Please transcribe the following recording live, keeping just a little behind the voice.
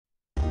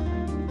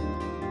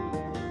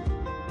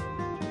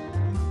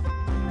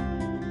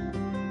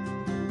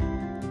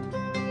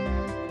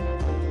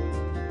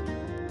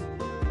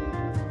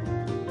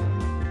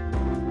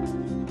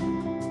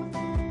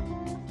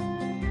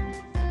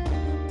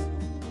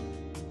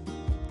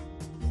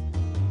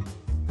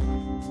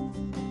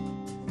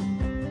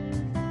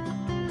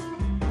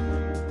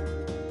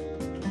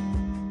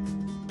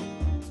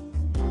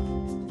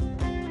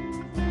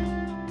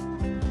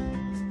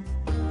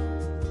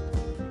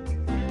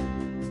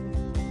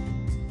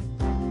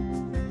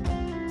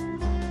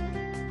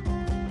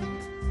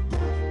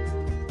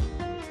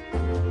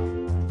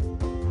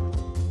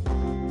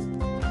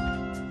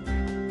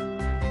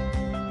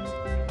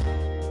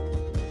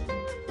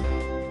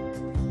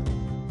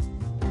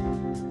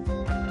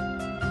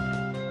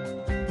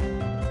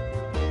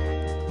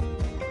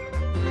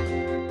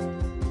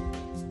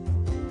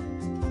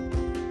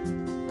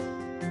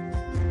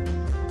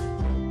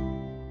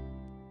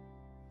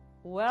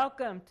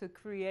Welcome to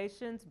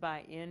Creations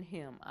by In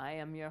Him. I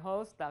am your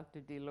host, Dr.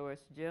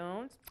 Delores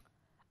Jones.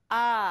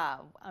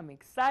 I'm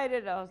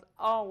excited as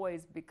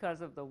always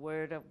because of the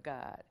Word of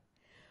God.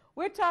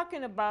 We're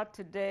talking about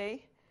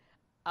today,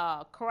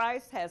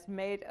 Christ has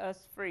made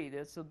us free.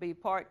 This will be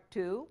part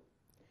 2.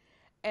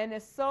 And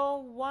it's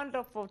so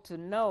wonderful to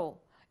know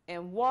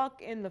and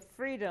walk in the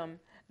freedom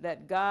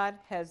that God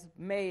has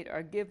made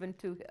or given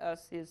to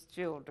us, His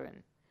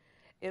children.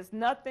 It's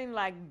nothing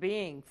like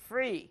being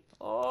free.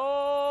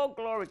 Oh,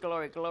 glory,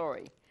 glory,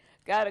 glory.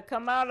 Got to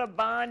come out of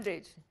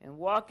bondage and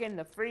walk in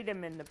the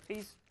freedom and the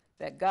peace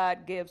that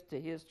God gives to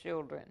His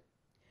children.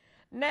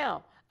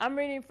 Now, I'm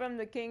reading from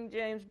the King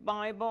James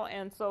Bible,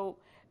 and so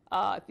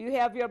if you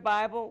have your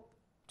Bible,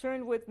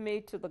 turn with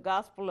me to the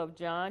Gospel of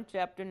John,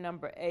 chapter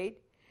number 8,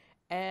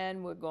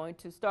 and we're going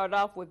to start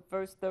off with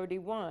verse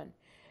 31.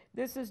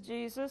 This is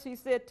Jesus. He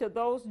said to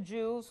those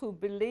Jews who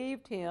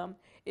believed him,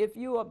 if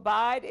you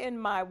abide in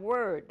my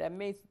word, that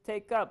means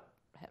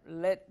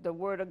let the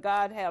word of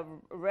God have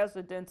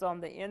residence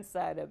on the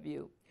inside of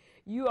you.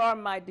 You are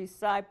my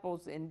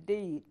disciples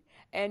indeed,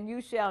 and you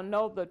shall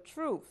know the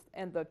truth,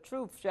 and the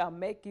truth shall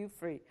make you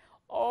free.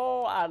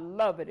 Oh, I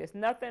love it. It's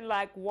nothing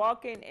like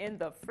walking in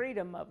the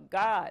freedom of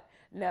God.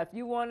 Now, if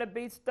you want to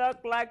be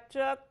stuck like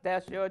Chuck,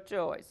 that's your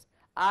choice.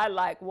 I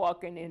like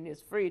walking in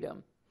his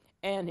freedom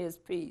and his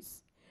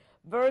peace.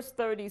 Verse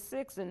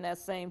 36 in that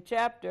same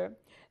chapter,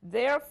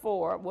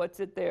 therefore, what's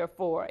it there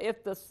for?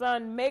 If the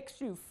Son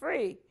makes you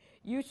free,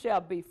 you shall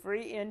be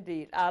free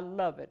indeed. I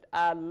love it.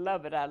 I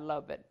love it. I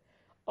love it.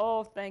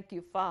 Oh, thank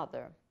you,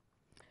 Father.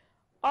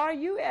 Are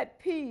you at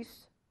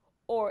peace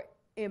or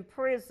in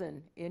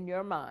prison in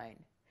your mind?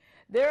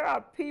 There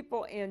are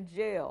people in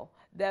jail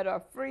that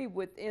are free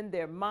within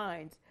their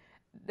minds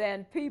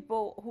than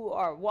people who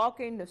are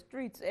walking the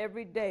streets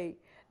every day.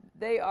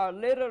 They are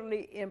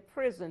literally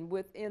imprisoned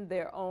within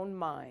their own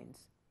minds.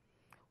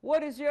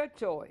 What is your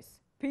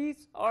choice?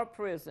 Peace or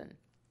prison?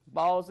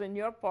 Balls in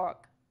your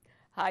park.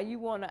 How you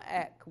want to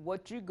act?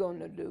 What you going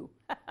to do?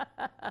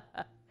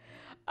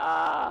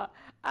 I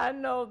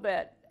know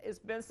that it's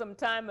been some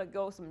time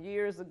ago, some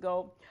years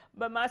ago,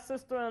 but my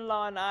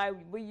sister-in-law and I,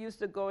 we used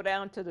to go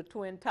down to the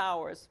Twin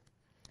Towers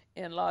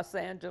in Los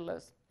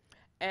Angeles,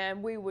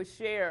 and we would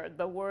share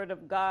the Word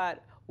of God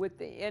with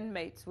the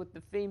inmates, with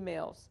the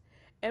females.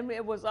 And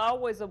it was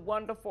always a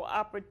wonderful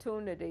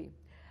opportunity.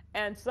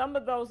 And some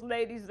of those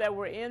ladies that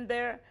were in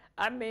there,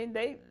 I mean,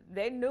 they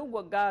knew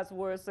what God's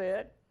word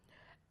said.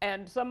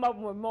 And some of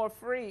them were more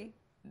free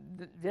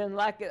than,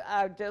 like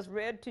I just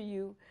read to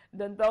you,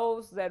 than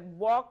those that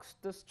walks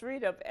the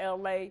street of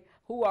L.A.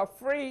 who are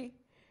free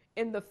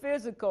in the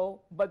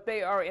physical, but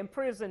they are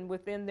imprisoned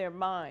within their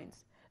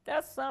minds.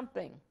 That's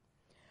something.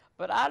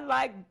 But I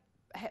like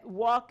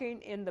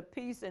walking in the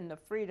peace and the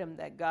freedom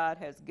that God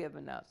has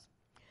given us.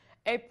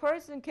 A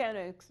person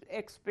can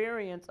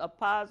experience a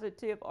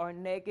positive or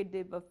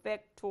negative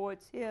effect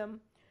towards him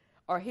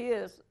or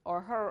his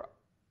or her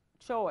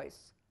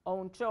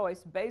own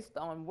choice, based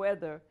on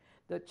whether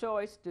the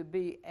choice to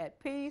be at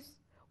peace,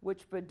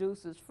 which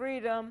produces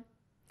freedom,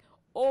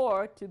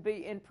 or to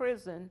be in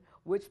prison,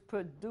 which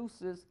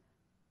produces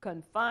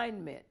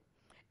confinement.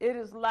 It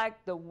is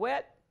like the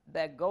wet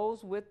that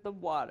goes with the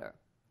water.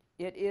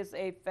 It is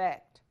a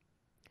fact.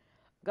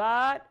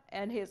 God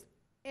and his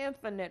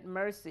infinite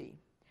mercy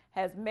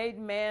has made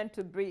man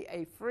to be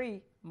a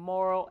free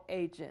moral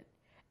agent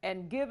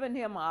and given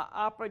him an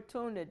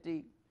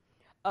opportunity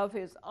of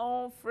his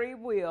own free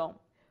will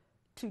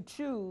to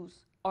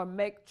choose or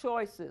make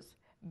choices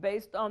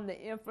based on the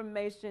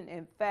information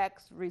and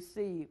facts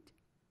received.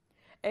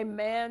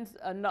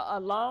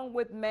 Along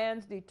with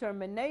man's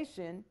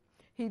determination,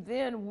 he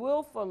then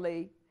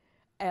willingly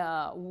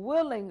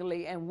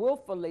and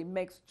willfully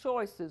makes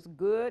choices,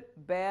 good,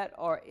 bad,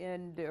 or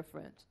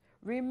indifferent.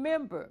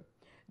 Remember,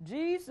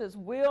 Jesus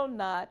will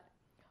not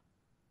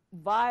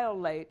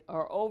violate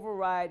or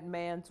override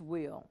man's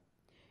will.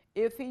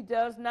 If he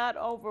does not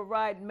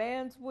override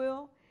man's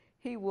will,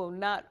 he will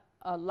not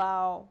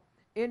allow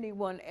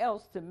anyone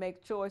else to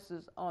make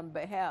choices on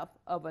behalf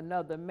of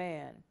another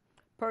man,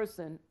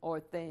 person, or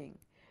thing.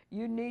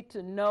 You need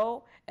to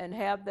know and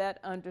have that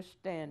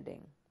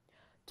understanding.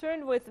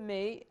 Turn with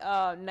me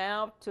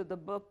now to the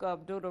book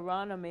of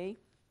Deuteronomy.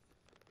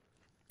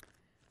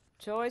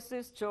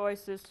 Choices,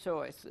 choices,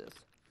 choices.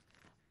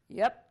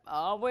 Yep,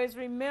 always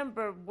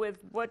remember, with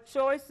what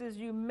choices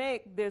you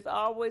make, there's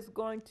always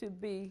going to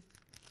be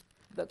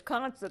the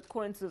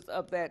consequences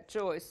of that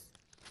choice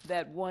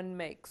that one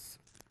makes.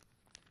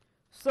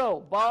 So,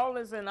 ball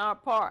is in our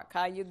park.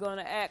 How you going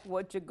to act,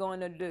 what you're going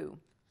to do.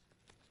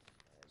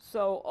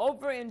 So,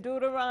 over in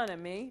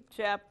Deuteronomy,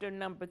 chapter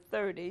number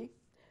 30,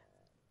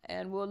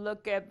 and we'll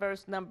look at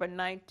verse number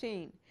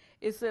 19.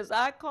 It says,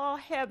 I call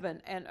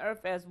heaven and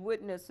earth as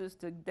witnesses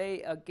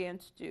today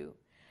against you,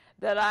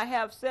 that I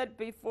have set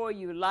before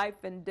you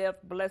life and death,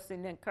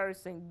 blessing and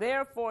cursing.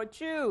 Therefore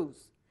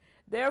choose.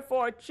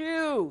 Therefore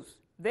choose.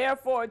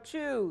 Therefore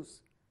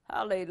choose.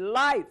 Hallelujah.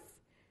 Life.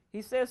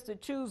 He says to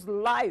choose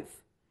life.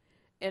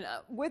 And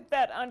with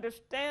that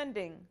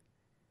understanding,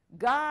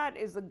 God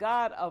is a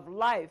God of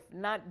life,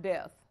 not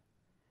death.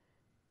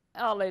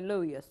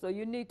 Hallelujah. So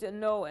you need to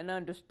know and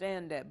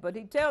understand that. But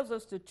he tells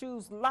us to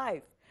choose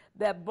life,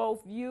 that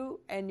both you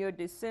and your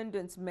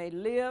descendants may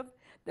live,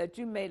 that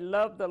you may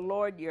love the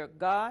Lord your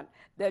God,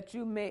 that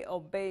you may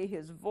obey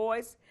his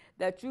voice,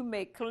 that you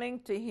may cling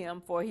to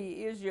him, for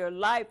he is your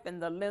life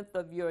and the length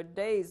of your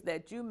days,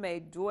 that you may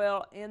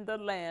dwell in the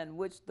land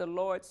which the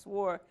Lord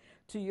swore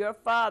to your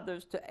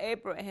fathers, to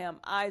Abraham,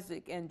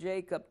 Isaac, and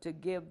Jacob, to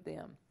give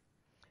them.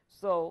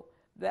 So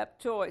that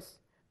choice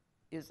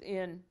is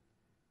in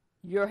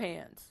your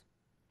hands.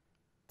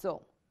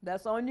 So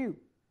that's on you.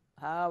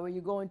 How are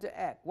you going to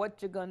act?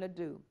 What you're going to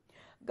do?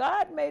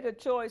 God made a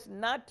choice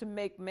not to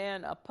make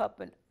man a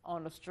puppet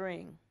on a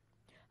string.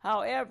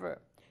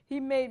 However, he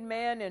made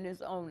man in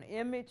his own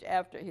image,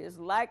 after his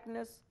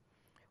likeness,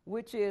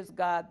 which is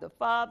God the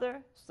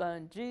Father,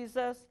 Son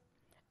Jesus,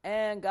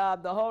 and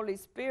God the Holy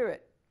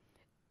Spirit.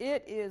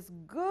 It is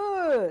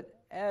good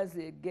as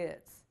it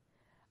gets.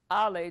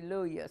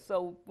 Hallelujah.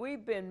 So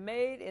we've been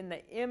made in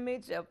the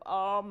image of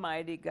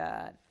Almighty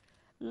God.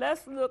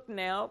 Let's look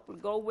now.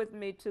 Go with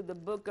me to the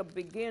book of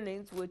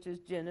beginnings, which is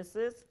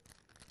Genesis.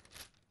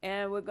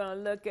 And we're going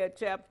to look at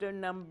chapter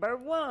number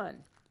 1.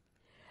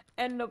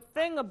 And the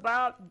thing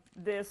about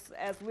this,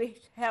 as we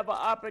have an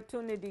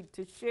opportunity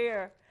to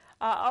share,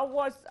 I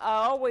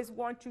always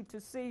want you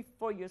to see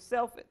for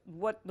yourself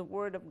what the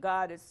Word of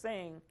God is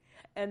saying.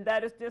 And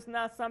that is just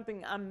not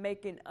something I'm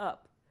making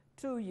up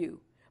to you,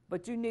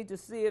 but you need to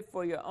see it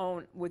for your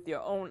own, with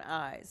your own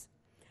eyes.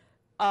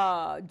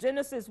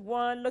 Genesis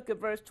 1, look at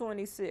verse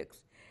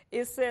 26.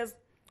 It says,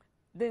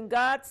 then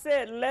God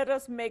said, let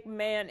us make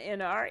man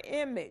in our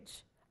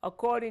image,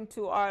 according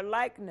to our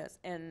likeness.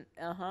 And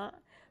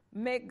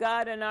make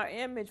God in our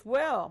image.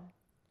 Well,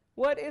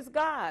 what is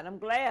God? I'm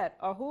glad.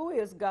 Or who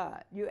is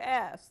God? You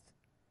asked.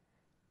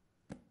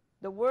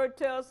 The word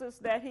tells us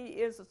that he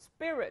is a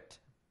spirit.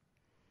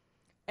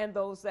 And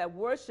those that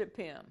worship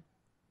him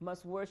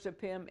must worship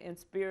him in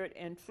spirit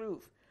and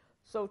truth.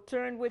 So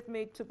turn with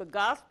me to the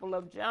Gospel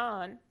of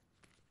John,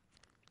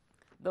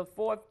 the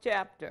 4th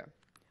chapter.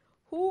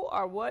 Who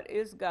or what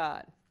is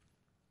God?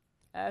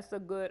 That's a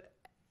good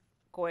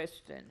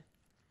question.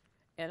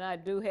 And I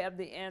do have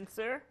the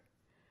answer.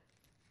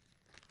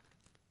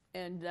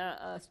 And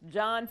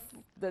John,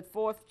 the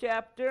 4th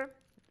chapter,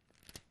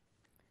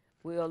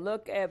 we'll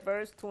look at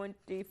verse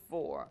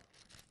 24.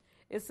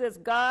 It says,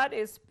 God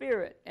is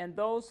spirit, and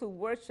those who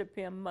worship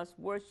him must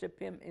worship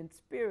him in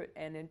spirit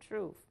and in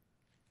truth.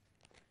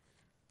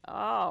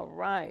 All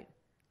right.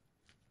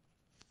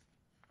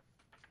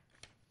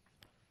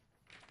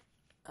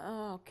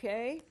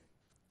 Okay.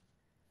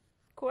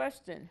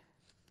 Question.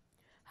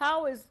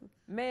 How is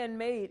man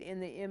made in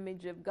the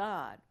image of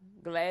God?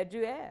 Glad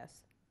you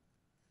asked.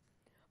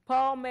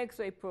 Paul makes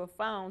a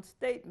profound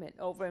statement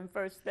over in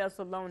 1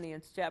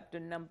 Thessalonians chapter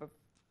number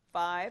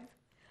 5.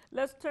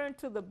 Let's turn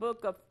to the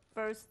book of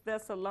 1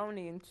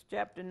 Thessalonians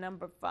chapter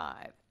number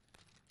 5.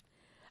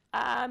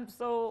 I'm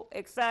so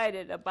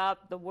excited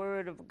about the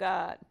Word of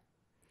God.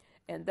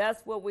 And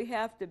that's what we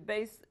have to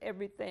base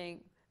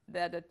everything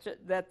that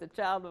the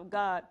child of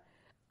God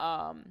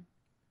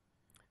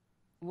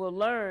will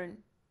learn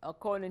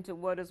according to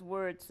what his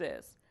Word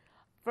says.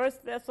 1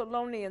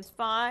 Thessalonians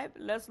 5,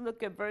 let's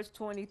look at verse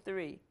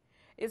 23.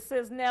 It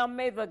says, now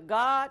may the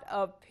God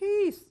of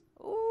peace,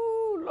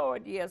 ooh,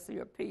 Lord, yes,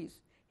 your peace,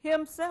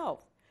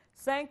 himself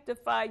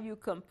sanctify you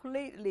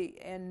completely,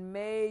 and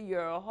may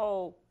your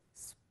whole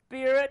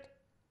spirit,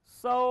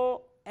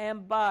 soul,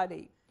 and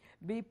body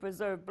be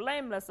preserved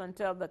blameless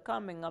until the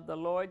coming of the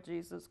Lord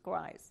Jesus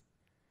Christ.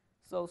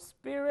 So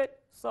spirit,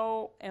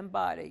 soul, and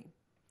body.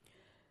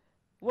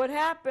 What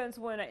happens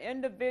when an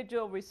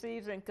individual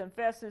receives and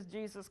confesses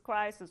Jesus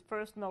Christ as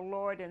personal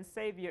Lord and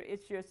Savior?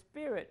 It's your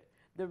spirit,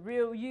 the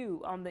real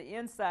you on the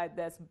inside,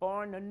 that's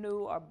born anew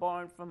or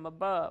born from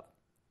above.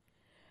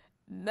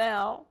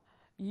 Now,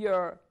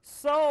 your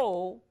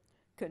soul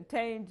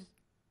contains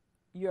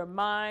your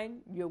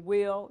mind, your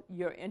will,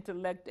 your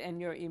intellect, and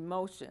your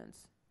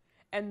emotions.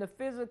 And the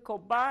physical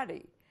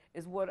body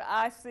is what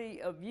I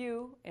see of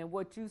you and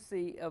what you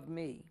see of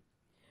me.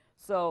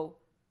 So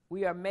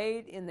we are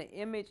made in the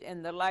image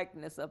and the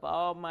likeness of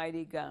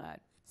Almighty God,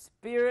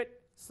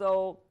 spirit,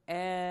 soul,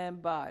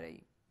 and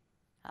body.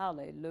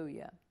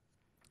 Hallelujah.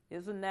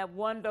 Isn't that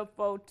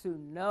wonderful to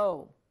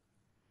know?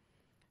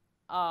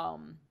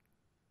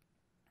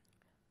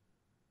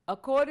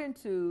 According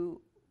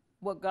to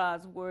what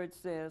God's Word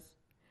says,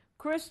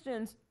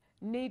 Christians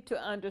need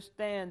to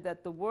understand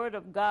that the Word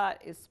of God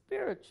is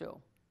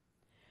spiritual,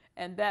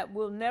 and that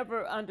we'll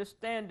never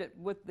understand it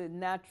with the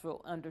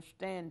natural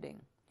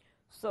understanding.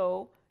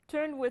 So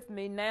turn with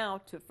me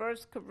now to 1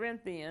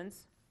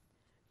 Corinthians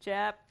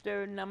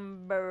chapter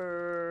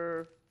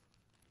number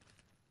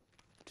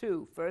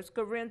 2. 1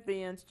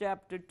 Corinthians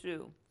chapter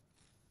 2.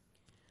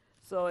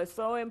 So it's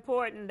so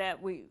important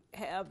that we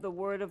have the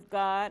Word of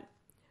God,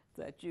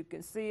 that you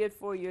can see it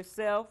for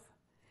yourself,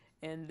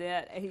 and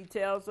that he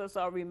tells us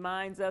or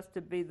reminds us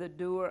to be the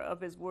doer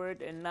of his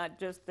word and not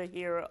just the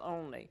hearer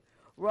only.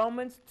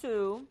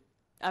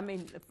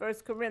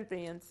 First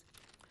Corinthians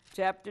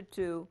chapter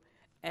 2,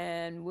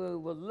 and we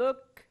will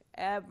look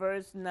at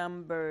verse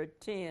number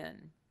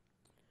 10.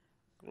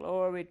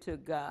 Glory to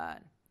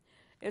God.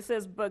 It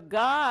says, "But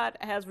God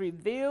has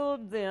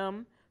revealed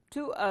them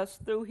to us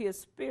through his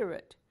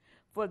Spirit.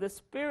 For the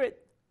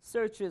Spirit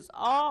searches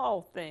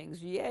all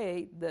things,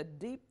 yea, the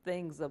deep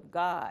things of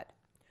God.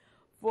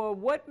 For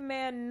what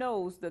man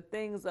knows the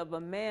things of a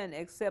man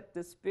except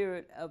the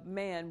spirit of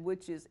man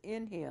which is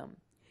in him?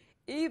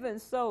 Even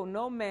so,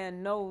 no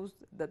man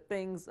knows the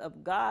things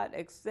of God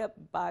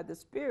except by the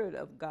Spirit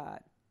of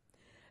God.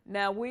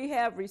 Now we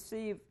have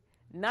received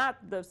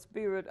not the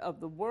spirit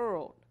of the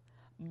world,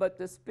 but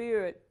the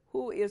Spirit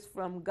who is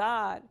from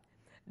God,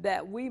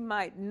 that we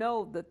might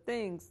know the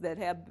things that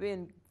have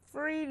been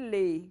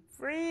freely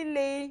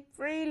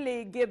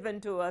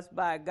given to us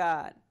by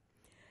God.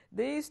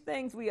 These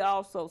things we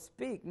also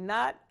speak,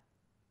 not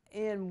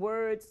in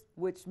words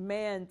which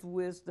man's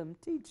wisdom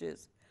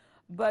teaches,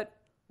 but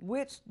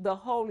which the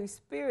Holy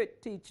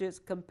Spirit teaches,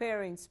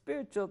 comparing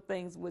spiritual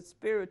things with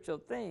spiritual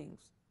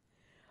things.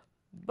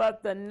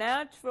 But the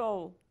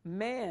natural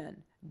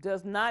man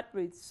does not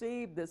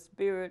receive the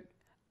Spirit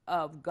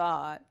of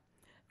God,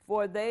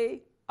 for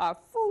they are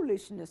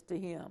foolishness to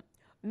him,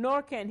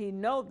 nor can he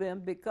know them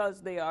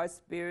because they are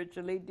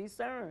spiritually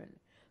discerned."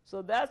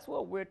 So that's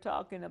what we're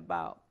talking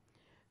about.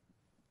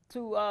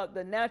 To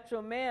the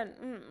natural man,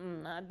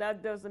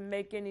 that doesn't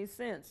make any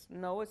sense.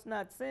 No, it's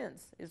not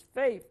sense. It's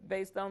faith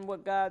based on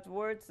what God's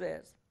word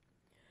says.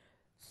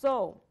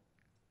 So,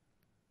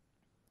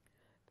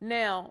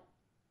 now,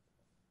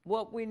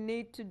 what we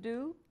need to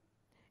do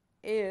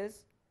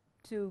is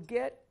to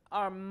get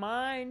our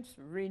minds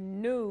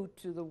renewed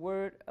to the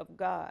word of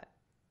God.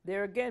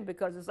 There again,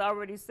 because it's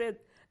already said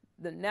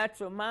the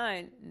natural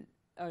man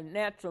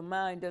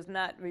does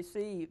not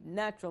receive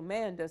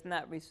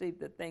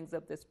the things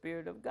of the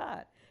Spirit of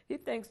God. He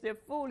thinks they're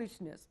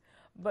foolishness.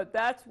 But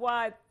that's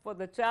why for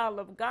the child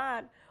of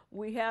God,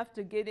 we have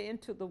to get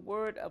into the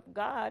word of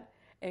God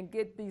and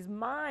get these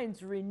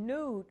minds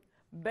renewed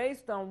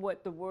based on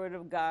what the word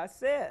of God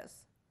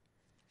says.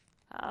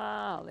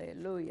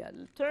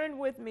 Hallelujah. Turn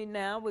with me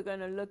now. We're going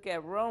to look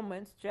at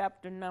Romans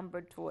chapter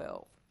number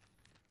 12.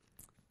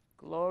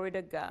 Glory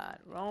to God.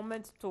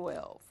 Romans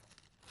 12.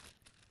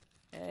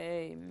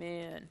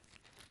 Amen.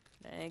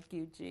 Thank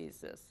you,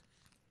 Jesus.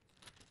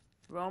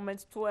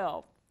 Romans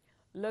 12.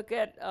 Look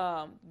at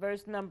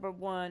verse number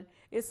 1.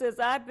 It says,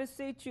 "I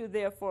beseech you,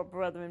 therefore,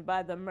 brethren,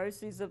 by the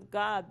mercies of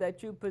God,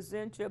 that you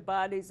present your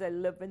bodies a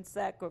living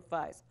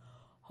sacrifice,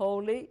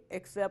 holy,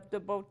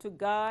 acceptable to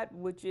God,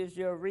 which is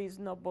your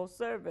reasonable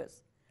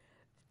service.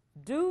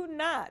 Do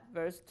not,"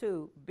 verse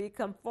 2, "be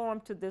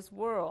conformed to this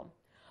world,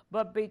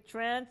 but be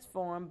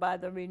transformed by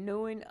the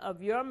renewing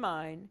of your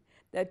mind,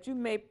 that you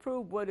may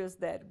prove what is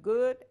that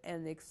good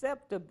and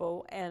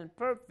acceptable and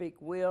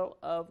perfect will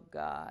of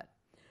God."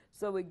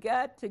 So we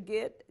got to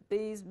get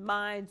these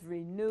minds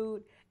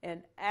renewed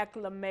and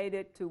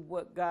acclimated to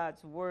what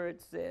God's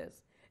word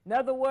says. In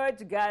other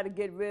words, you got to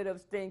get rid of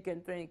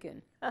stinking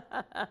thinking.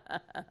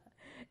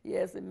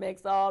 Yes, it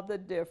makes all the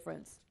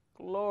difference.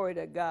 Glory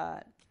to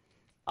God.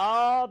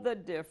 All the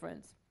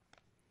difference.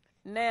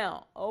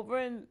 Now, over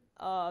in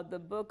the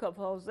book of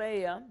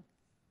Hosea,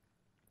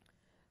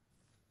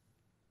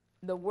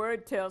 the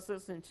word tells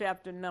us in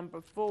chapter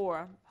number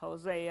 4,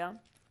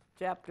 Hosea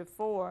chapter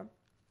 4,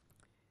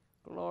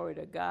 glory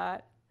to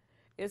God,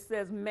 it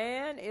says,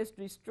 "Man is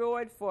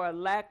destroyed for a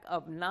lack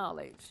of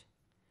knowledge."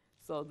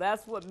 So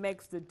that's what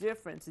makes the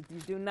difference. If you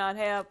do not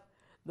have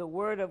the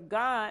word of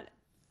God,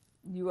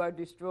 you are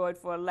destroyed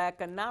for a lack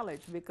of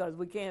knowledge, because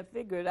we can't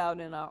figure it out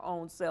in our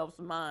own self's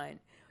mind.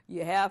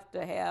 You have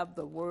to have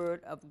the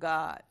word of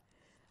God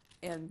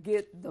and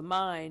get the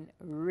mind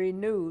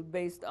renewed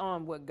based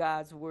on what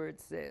God's word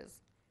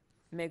says.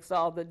 Makes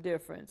all the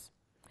difference.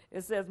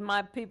 It says,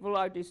 "My people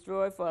are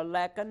destroyed for a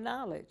lack of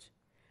knowledge."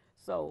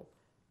 So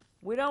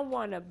we don't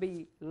want to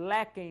be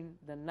lacking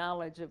the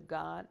knowledge of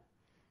God.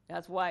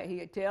 That's why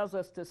he tells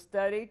us to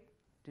study,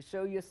 to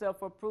show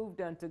yourself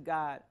approved unto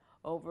God.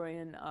 Over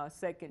in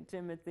 2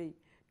 Timothy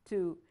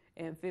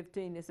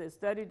 2:15, it says,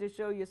 "Study to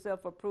show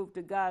yourself approved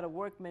to God, a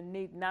workman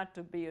need not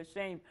to be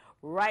ashamed,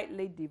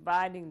 rightly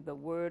dividing the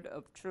word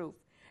of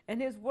truth." And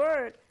his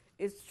word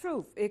is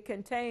truth. It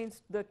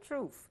contains the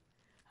truth.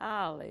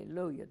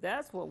 Hallelujah.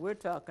 That's what we're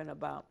talking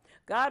about.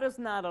 God is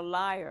not a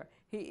liar.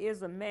 He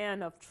is a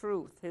man of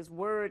truth. His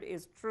word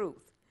is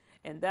truth.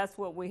 And that's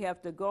what we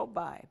have to go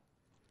by.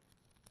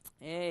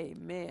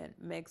 Amen.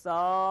 Makes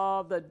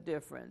all the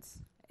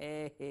difference.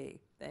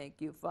 Hey,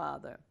 thank you,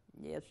 Father.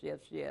 Yes,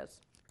 yes,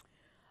 yes.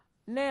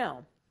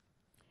 Now,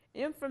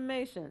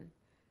 information.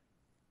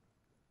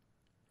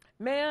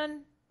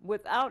 Man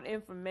without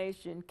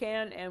information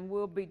can and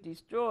will be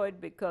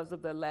destroyed because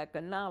of the lack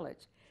of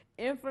knowledge.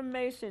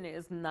 Information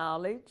is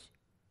knowledge,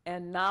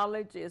 and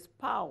knowledge is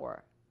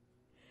power.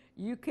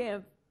 You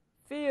can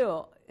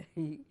feel,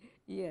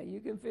 yeah, you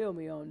can feel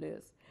me on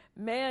this.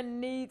 Man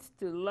needs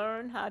to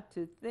learn how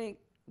to think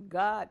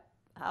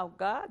how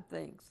God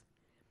thinks.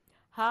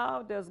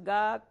 How does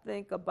God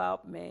think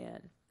about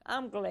man?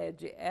 I'm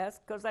glad you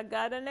asked because I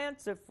got an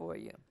answer for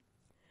you.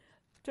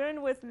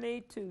 Turn with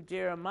me to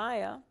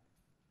Jeremiah.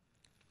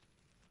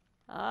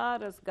 How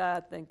does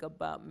God think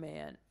about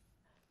man?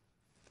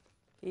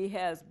 He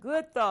has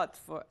good thoughts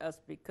for us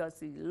because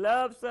he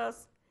loves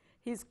us.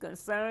 He's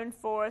concerned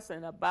for us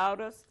and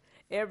about us,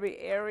 every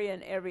area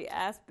and every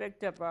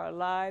aspect of our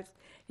lives.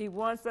 He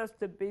wants us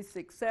to be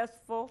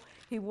successful.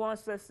 He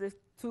wants us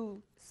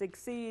to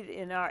succeed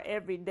in our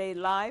everyday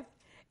life.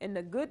 And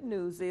the good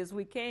news is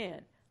we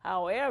can.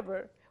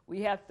 However,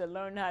 we have to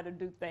learn how to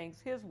do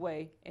things his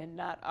way and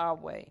not our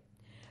way.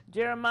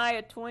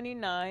 Jeremiah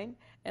 29,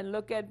 and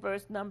look at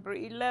verse number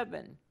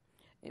 11.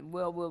 And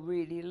we'll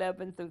read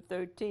 11 through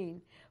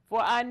 13.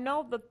 For I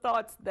know the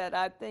thoughts that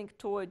I think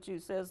towards you,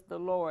 says the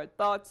Lord,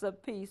 thoughts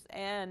of peace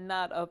and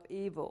not of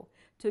evil,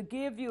 to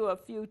give you a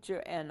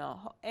future and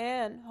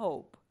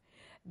hope.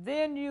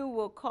 Then you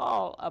will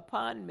call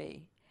upon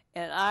me,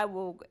 and I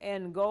will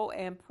go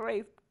and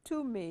pray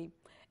to me,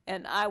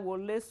 and I will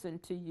listen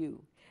to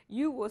you.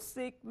 You will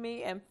seek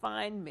me and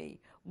find me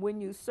when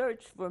you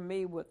search for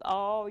me with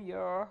all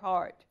your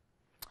heart.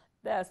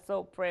 That's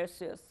so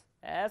precious.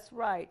 That's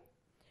right.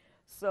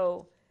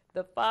 So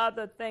the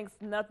Father thinks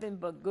nothing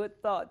but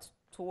good thoughts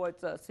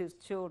towards us, his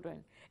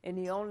children, and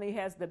he only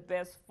has the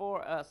best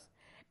for us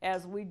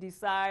as we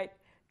decide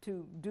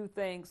to do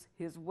things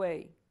his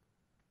way.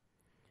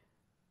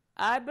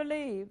 I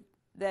believe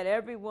that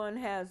everyone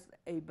has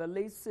a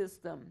belief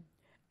system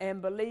and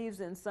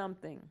believes in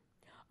something.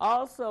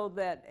 Also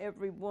that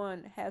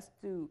everyone has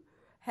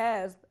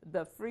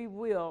the free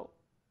will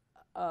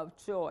of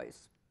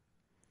choice.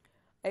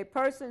 A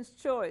person's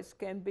choice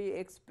can be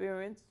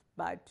experienced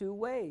by two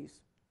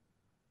ways.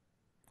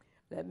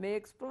 Let me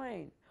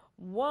explain.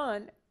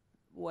 One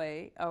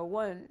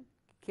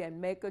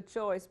can make a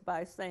choice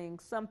by saying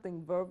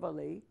something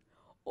verbally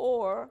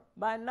or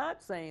by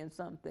not saying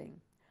something.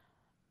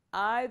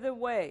 Either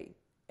way,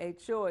 a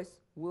choice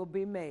will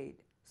be made.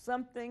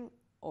 Something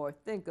or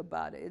think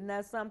about it. Isn't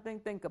that something?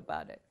 Think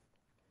about it.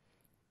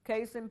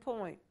 Case in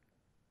point,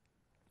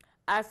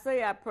 I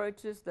say I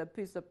purchased a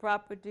piece of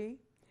property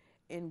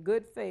in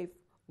good faith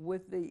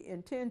with the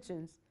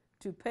intentions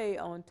to pay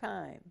on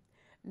time.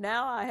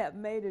 Now I have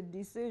made a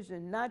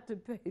decision not to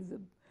pay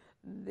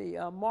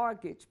the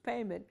mortgage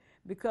payment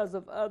because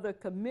of other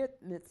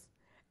commitments,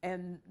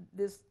 and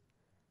this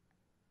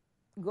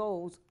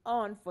goes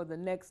on for the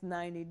next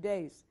 90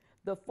 days.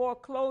 The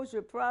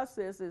foreclosure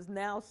process is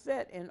now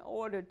set in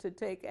order to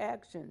take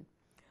action.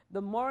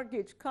 The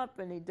mortgage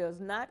company does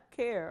not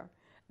care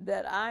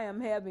that I am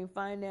having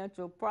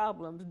financial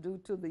problems due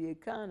to the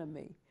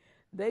economy.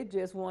 They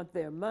just want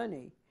their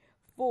money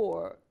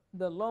for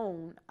the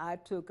loan I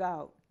took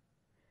out.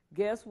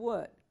 Guess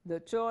what? The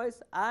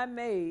choice I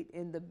made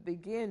in the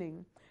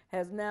beginning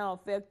has now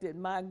affected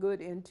my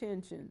good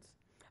intentions.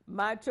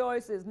 My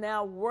choice is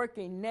now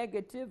working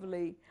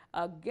negatively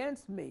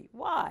against me.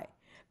 Why?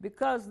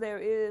 Because there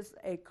is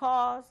a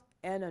cause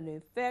and an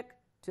effect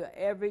to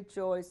every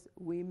choice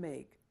we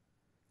make.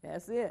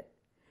 That's it.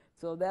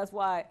 So that's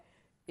why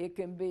it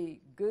can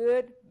be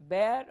good,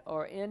 bad,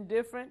 or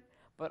indifferent.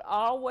 But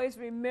always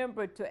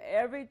remember, to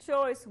every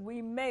choice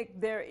we make,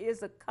 there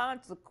is a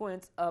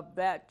consequence of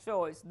that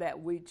choice that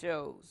we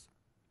chose.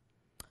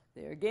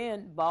 There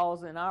again,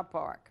 ball's in our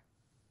park.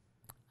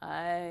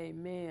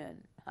 Amen.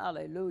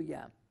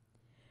 Hallelujah.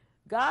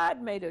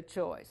 God made a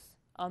choice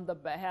on the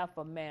behalf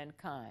of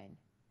mankind.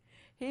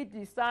 He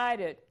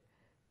decided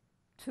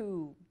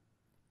to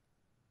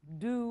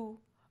do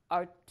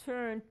or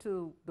turn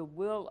to the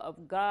will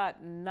of God,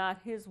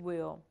 not his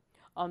will,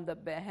 on the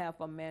behalf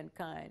of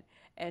mankind.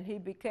 And he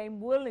became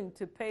willing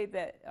to pay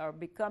that, or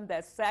become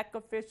that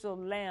sacrificial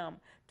lamb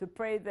to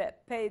pay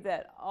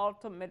that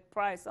ultimate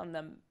price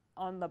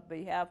on the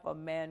behalf of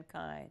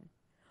mankind.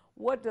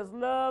 What does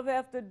love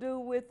have to do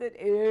with it?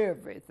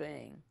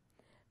 Everything.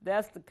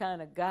 That's the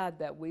kind of God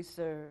that we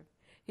serve.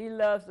 He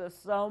loves us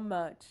so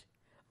much.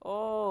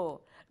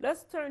 Oh,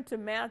 let's turn to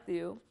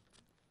Matthew,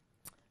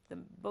 the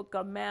book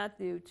of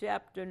Matthew,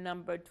 chapter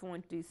number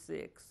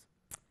 26.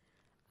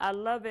 I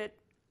love it.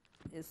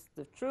 It's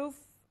the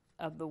truth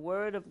of the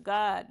word of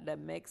God that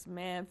makes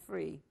man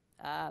free.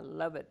 I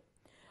love it.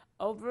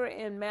 Over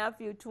in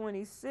Matthew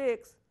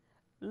 26,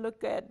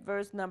 look at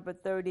verse number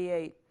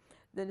 38.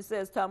 Then it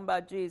says, talking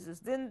about Jesus.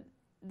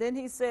 Then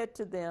he said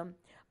to them,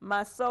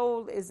 my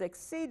soul is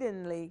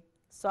exceedingly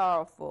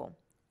sorrowful,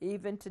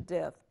 even to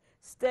death.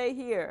 Stay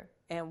here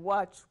and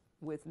watch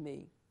with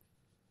me.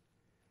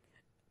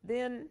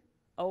 Then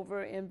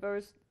over in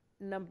verse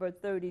number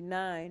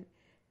 39,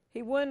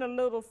 he went a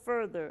little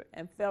further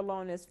and fell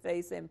on his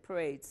face and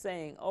prayed,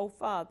 saying, O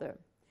Father,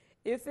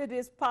 if it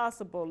is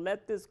possible,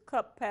 let this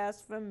cup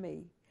pass from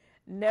me.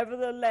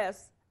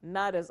 Nevertheless,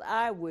 not as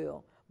I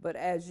will, but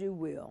as you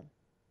will.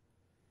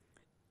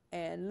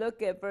 And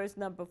look at verse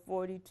number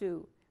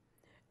 42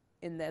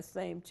 in that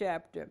same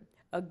chapter.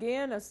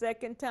 Again, a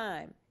second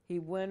time, he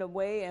went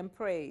away and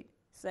prayed,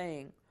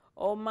 saying,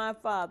 O my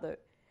Father,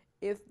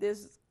 if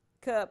this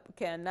cup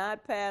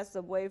cannot pass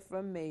away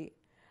from me,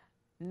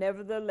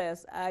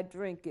 Nevertheless, I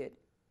drink it.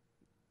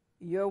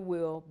 Your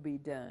will be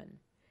done.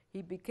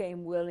 He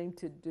became willing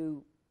to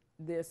do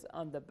this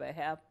on the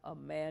behalf of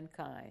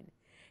mankind.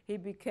 He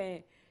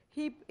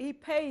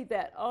paid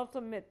that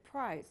ultimate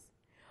price.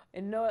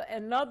 In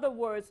other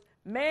words,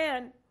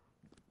 man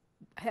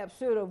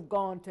should have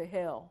gone to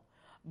hell,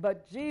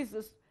 but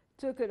Jesus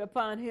took it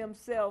upon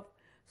himself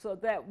so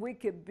that we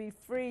could be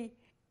free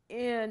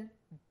in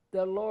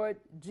the Lord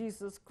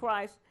Jesus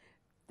Christ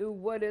through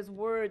what his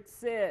word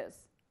says.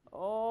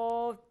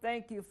 Oh,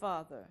 thank you,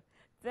 Father.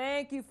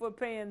 Thank you for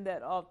paying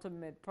that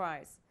ultimate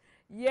price.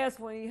 Yes,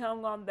 when he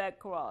hung on that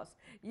cross.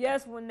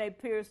 Yes, when they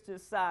pierced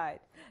his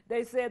side.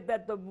 They said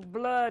that the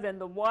blood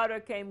and the water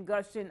came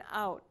gushing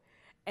out,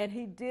 and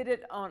he did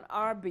it on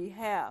our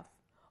behalf.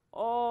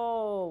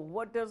 Oh,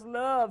 what does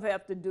love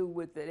have to do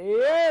with it?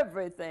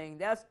 Everything.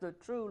 That's the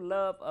true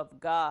love of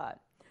God.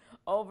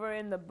 Over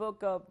in the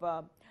book of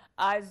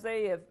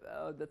Isaiah,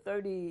 the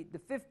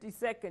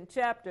 52nd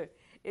chapter,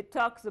 it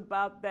talks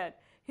about that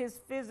his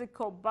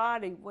physical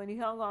body, when he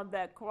hung on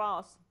that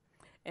cross,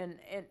 and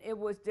it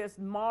was just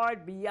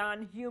marred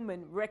beyond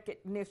human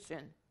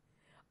recognition.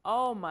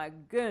 Oh my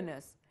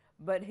goodness.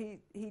 But he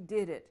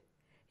did it.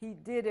 He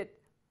did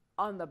it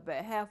on the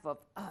behalf of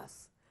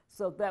us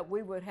so that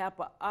we would have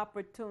an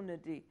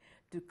opportunity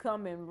to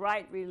come in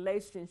right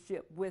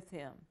relationship with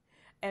him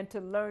and to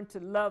learn to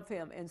love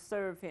him and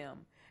serve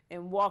him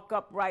and walk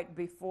upright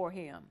before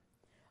him.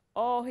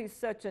 Oh, he's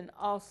such an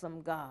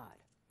awesome God.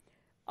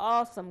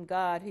 Awesome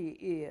God he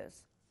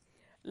is.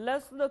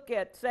 Let's look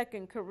at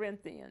 2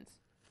 Corinthians.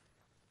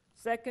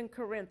 2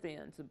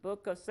 Corinthians, the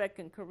book of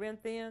 2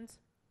 Corinthians.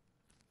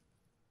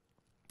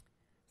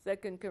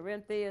 2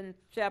 Corinthians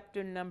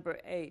chapter number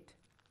 8.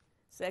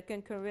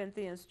 2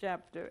 Corinthians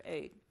chapter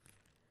 8.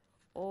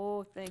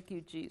 Oh, thank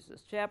you,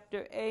 Jesus.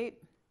 Chapter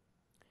 8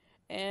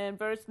 and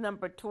verse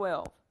number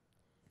 12.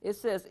 It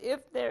says,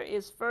 if there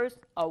is first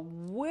a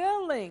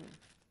willing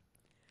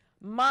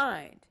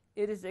mind,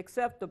 it is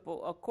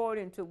acceptable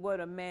according to what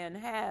a man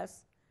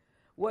has,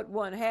 what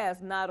one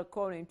has, not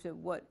according to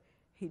what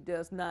he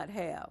does not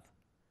have.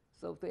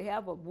 So to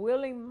have a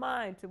willing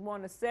mind to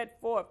want to set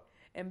forth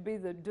and be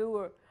the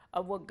doer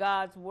of what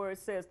God's word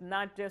says,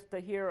 not just a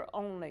hearer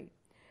only,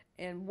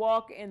 and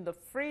walk in the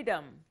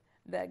freedom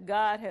that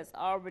God has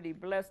already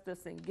blessed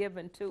us and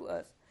given to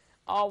us.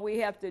 All we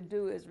have to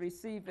do is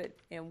receive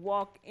it and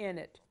walk in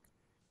it,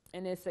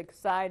 in this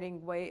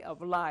exciting way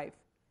of life.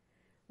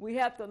 We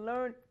have to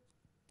learn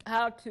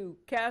how to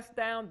cast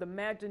down the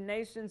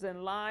imaginations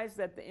and lies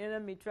that the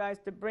enemy tries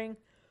to bring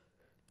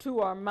to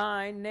our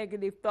mind,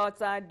 negative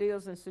thoughts,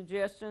 ideas, and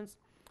suggestions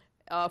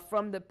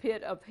from the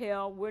pit of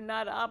hell. We're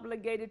not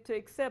obligated to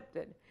accept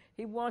it.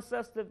 He wants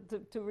us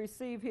to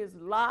receive his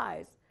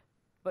lies,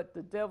 but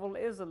the devil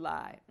is a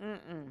lie.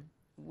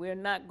 We're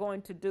not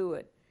going to do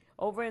it.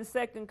 Over in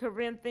 2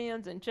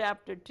 Corinthians in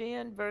chapter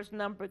 10, verse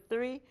number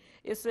 3,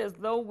 it says,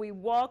 though we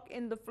walk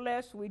in the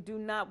flesh, we do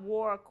not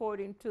war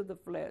according to the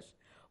flesh.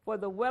 For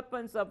the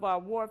weapons of our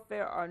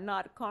warfare are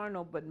not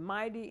carnal, but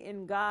mighty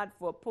in God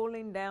for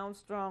pulling down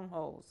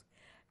strongholds,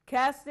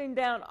 casting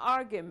down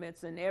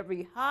arguments and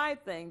every high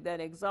thing that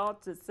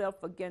exalts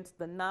itself against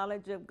the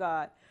knowledge of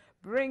God,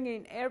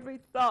 bringing every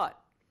thought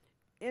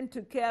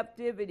into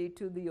captivity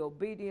to the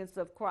obedience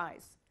of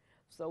Christ.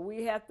 So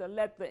we have to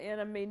let the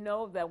enemy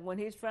know that when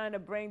he's trying to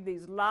bring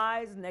these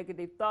lies,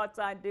 negative thoughts,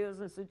 ideas,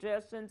 and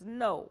suggestions,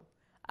 no,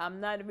 I'm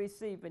not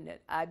receiving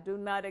it. I do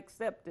not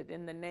accept it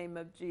in the name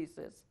of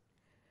Jesus.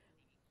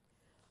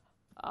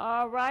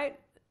 All right.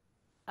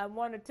 I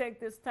want to take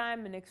this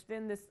time and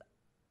extend this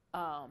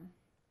call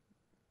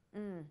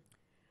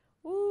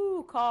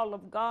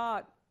of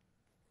God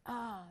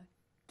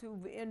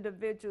to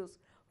individuals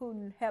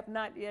who have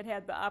not yet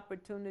had the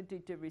opportunity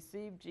to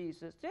receive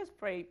Jesus. Just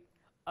pray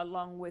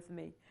along with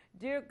me.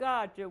 Dear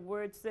God, your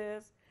word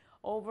says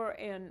over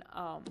in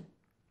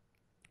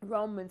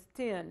Romans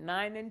 10,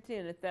 9 and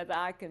 10, it says,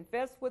 I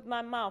confess with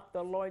my mouth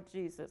the Lord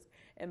Jesus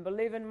and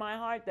believe in my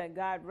heart that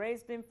God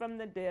raised him from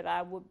the dead,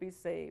 I would be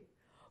saved.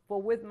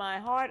 For with my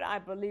heart I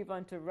believe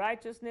unto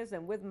righteousness,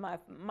 and with my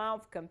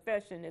mouth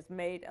confession is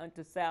made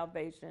unto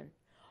salvation.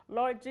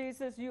 Lord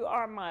Jesus, you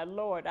are my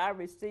Lord. I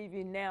receive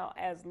you now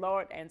as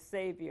Lord and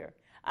Savior.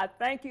 I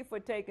thank you for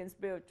taking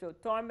spiritual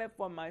torment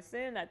for my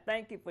sin. I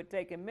thank you for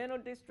taking mental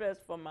distress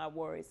for my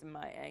worries and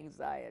my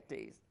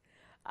anxieties.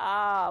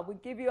 We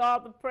give you all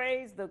the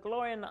praise, the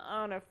glory, and the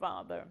honor,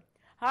 Father.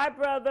 Hi,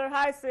 brother.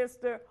 Hi,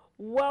 sister.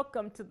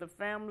 Welcome to the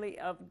family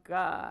of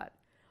God.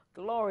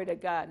 Glory to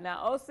God.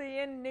 Now,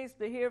 OCN needs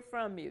to hear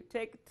from you.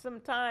 Take some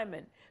time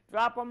and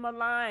drop them a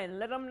line.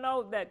 Let them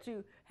know that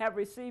you have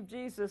received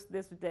Jesus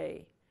this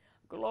day.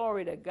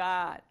 Glory to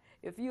God.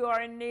 If you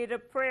are in need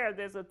of prayer,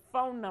 there's a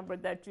phone number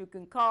that you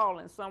can call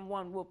and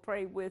someone will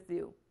pray with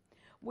you.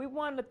 We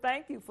want to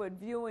thank you for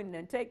viewing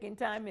and taking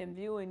time and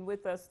viewing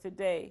with us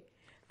today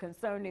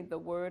concerning the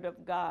Word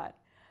of God.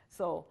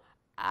 So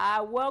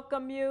I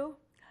welcome you.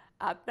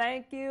 I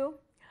thank you.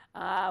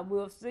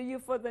 We'll see you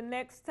for the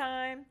next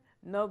time.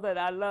 Know that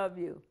I love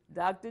you.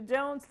 Dr.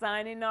 Jones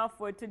signing off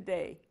for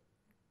today.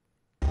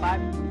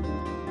 Bye.